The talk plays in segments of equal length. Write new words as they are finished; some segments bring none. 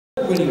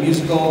Winning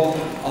musical,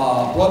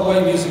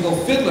 Broadway musical,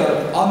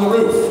 Fiddler on the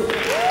Roof.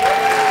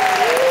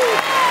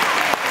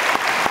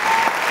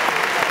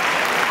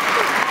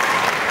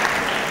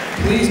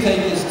 Please take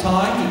this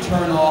time to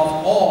turn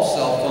off all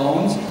cell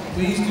phones.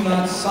 Please do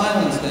not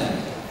silence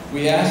them.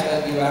 We ask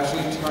that you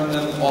actually turn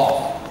them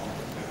off.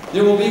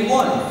 There will be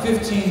one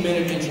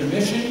 15-minute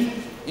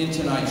intermission in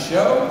tonight's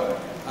show.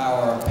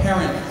 Our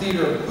Parent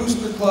Theater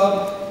Booster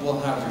Club will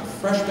have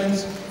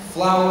refreshments,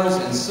 flowers,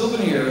 and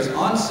souvenirs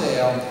on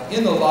sale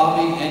in the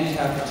lobby and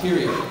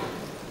cafeteria.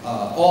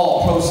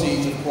 All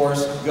proceeds, of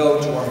course,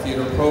 go to our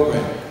theater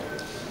program.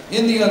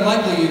 In the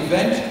unlikely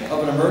event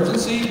of an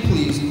emergency,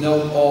 please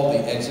note all the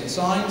exit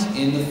signs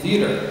in the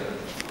theater.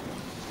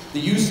 The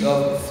use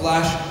of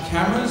flash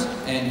cameras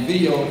and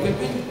video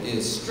equipment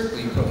is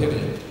strictly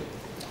prohibited.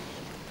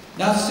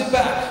 Now sit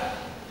back,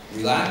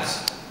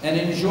 relax, and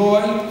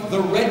enjoy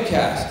the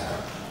Redcast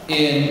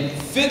in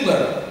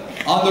Fiddler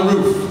on the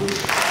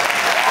Roof.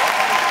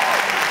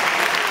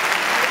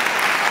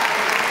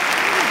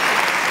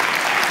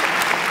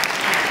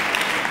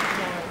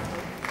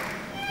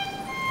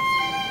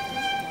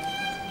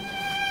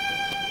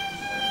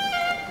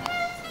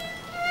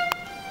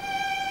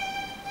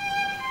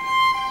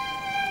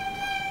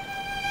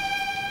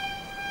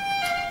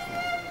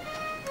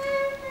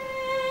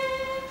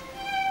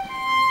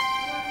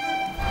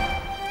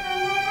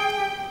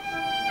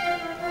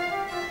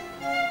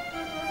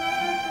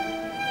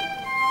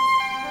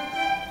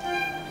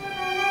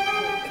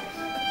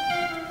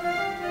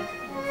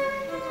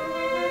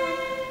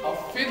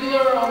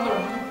 Fiddler on the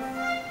Roof.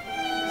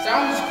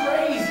 Sounds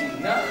crazy,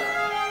 no?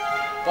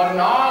 But in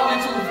our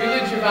little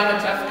village of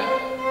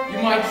Anatevka, you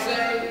might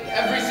say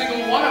every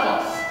single one of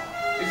us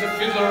is a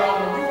fiddler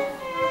on the roof,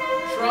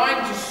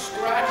 trying to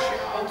scratch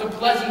out a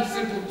pleasant,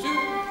 simple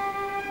tune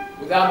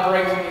without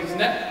breaking his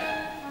neck.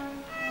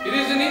 It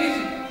isn't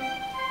easy.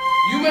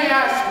 You may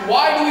ask,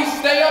 why do we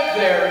stay up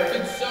there if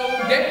it's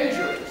so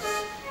dangerous?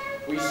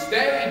 We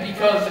stay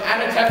because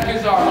Anatevka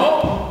is our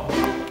home.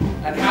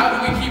 And how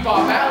do we keep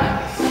our balance?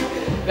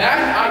 That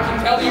I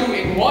can tell you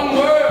in one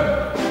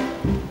word: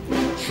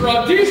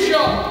 tradition.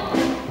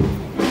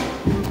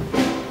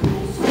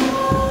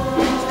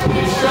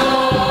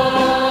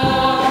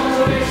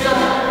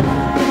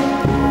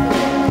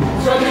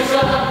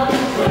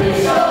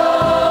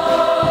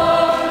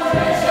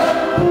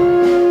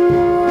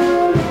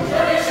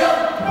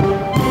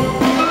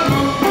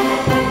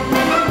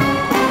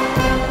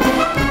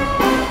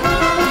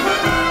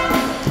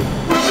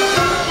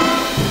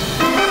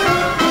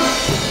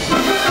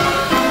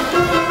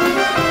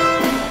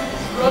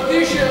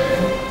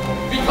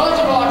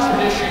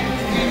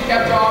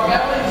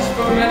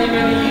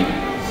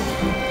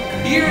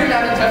 Here in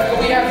Anatevka,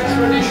 we have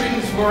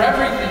traditions for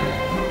everything.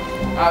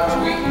 How to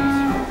eat,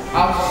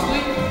 how to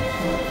sleep,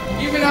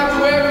 even how to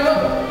wear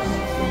clothes.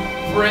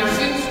 For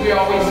instance, we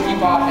always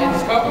keep our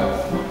heads covered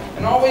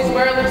and always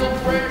wear little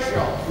prayer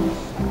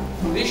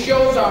shawls. This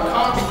shows our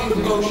constant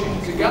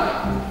devotion to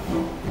God.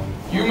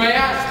 You may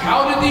ask,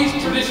 how did these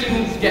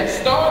traditions get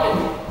started?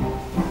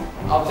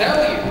 I'll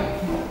tell you.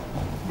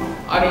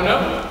 I don't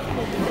know.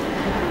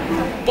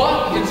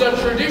 But it's a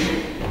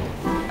tradition.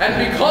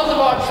 And because of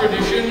our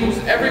traditions,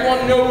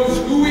 everyone knows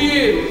who he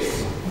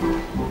is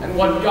and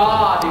what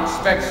God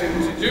expects him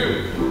to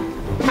do.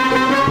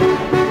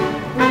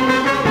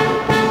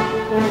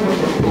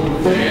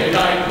 Day and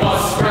night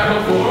must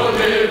scramble for a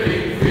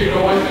living, feed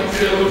a wife and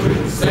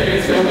children, say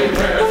his family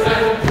prayers,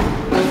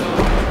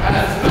 and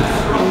as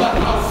master of the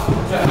house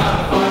to have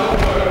the final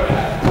word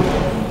at the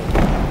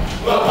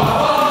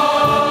Papa.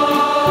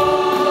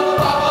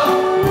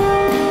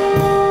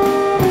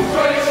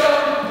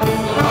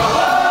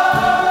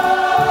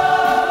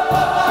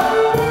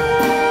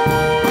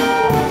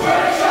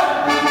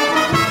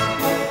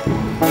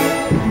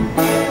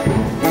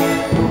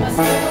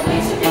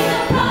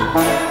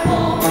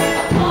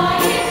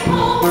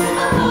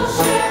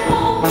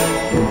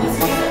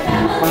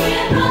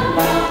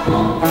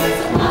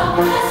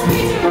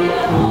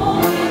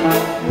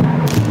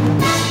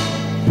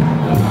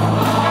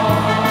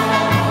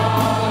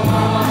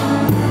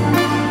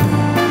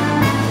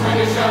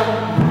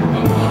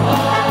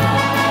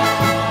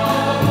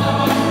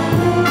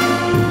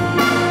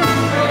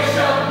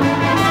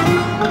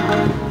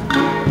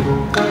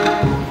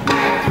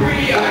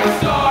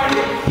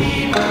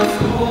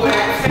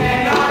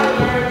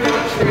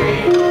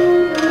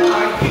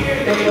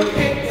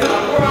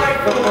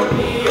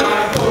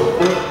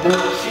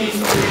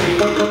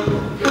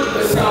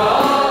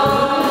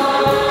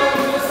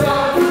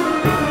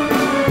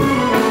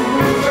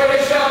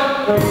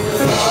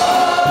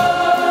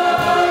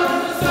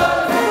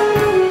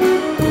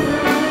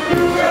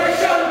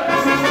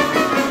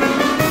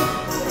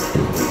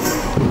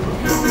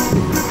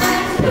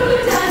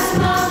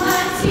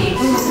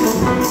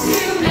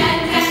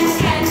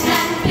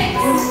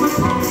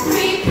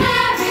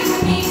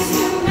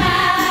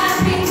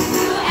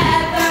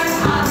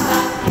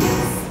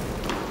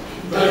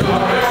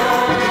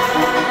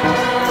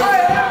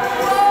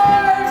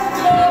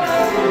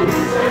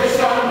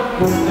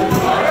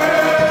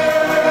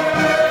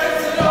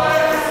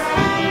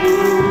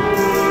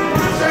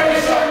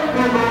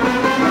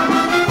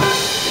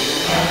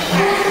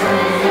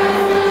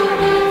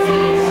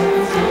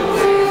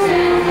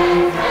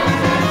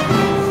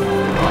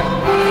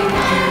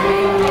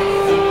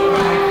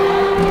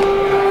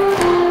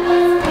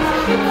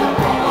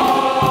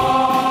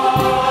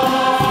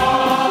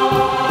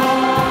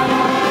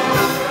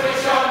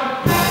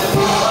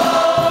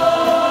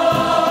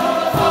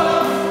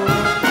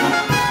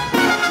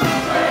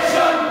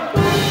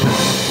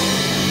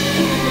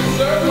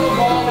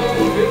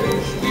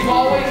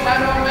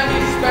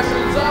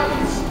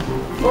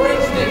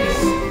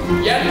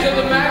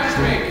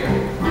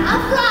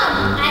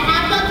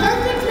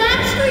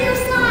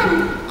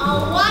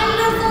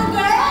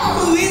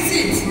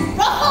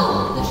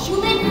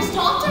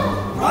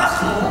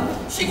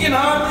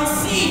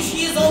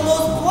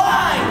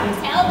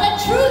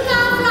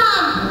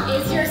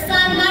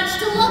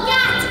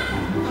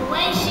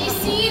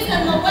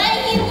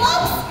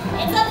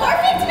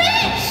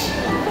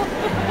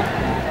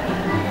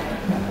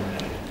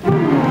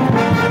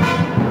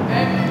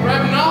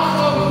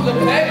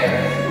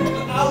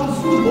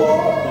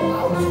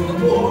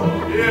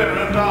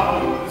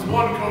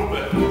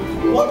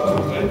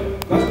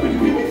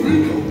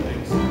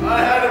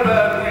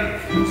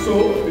 So,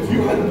 if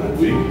you had a bad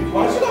week,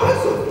 why should I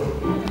suffer?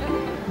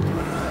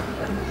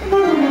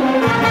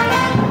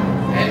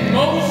 And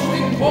most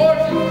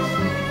important,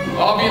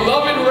 our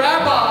beloved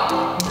Rabbi.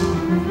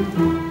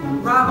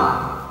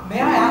 Rabbi,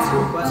 may I ask you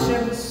a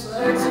question?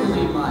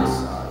 Certainly, my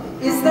son.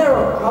 Is there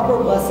a proper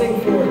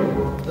blessing for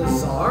the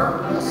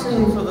Tsar?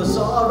 Blessing for the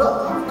Tsar,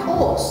 of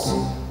course.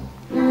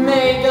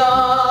 May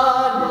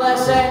God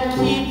bless and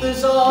keep the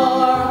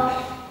Tsar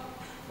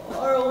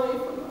far away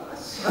from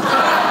us.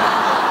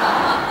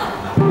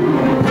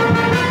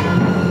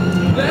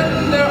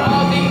 Then there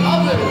are the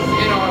others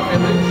in our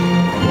village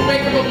who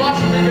make up a much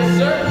bigger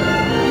circle.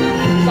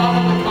 His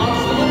Honor the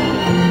Constable,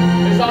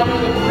 His Honor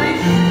the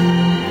Priest,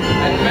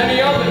 and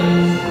many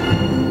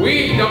others.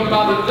 We don't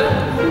bother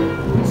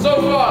them. So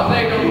far,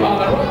 they don't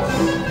bother us.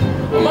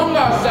 Among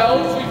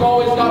ourselves, we've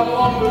always got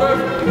along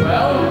perfectly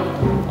well.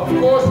 Of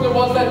course, there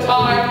was that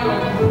time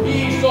when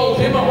he sold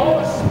him a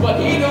horse, but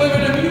he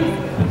delivered a mule.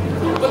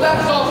 But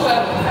that's all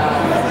settled now.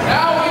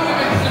 Now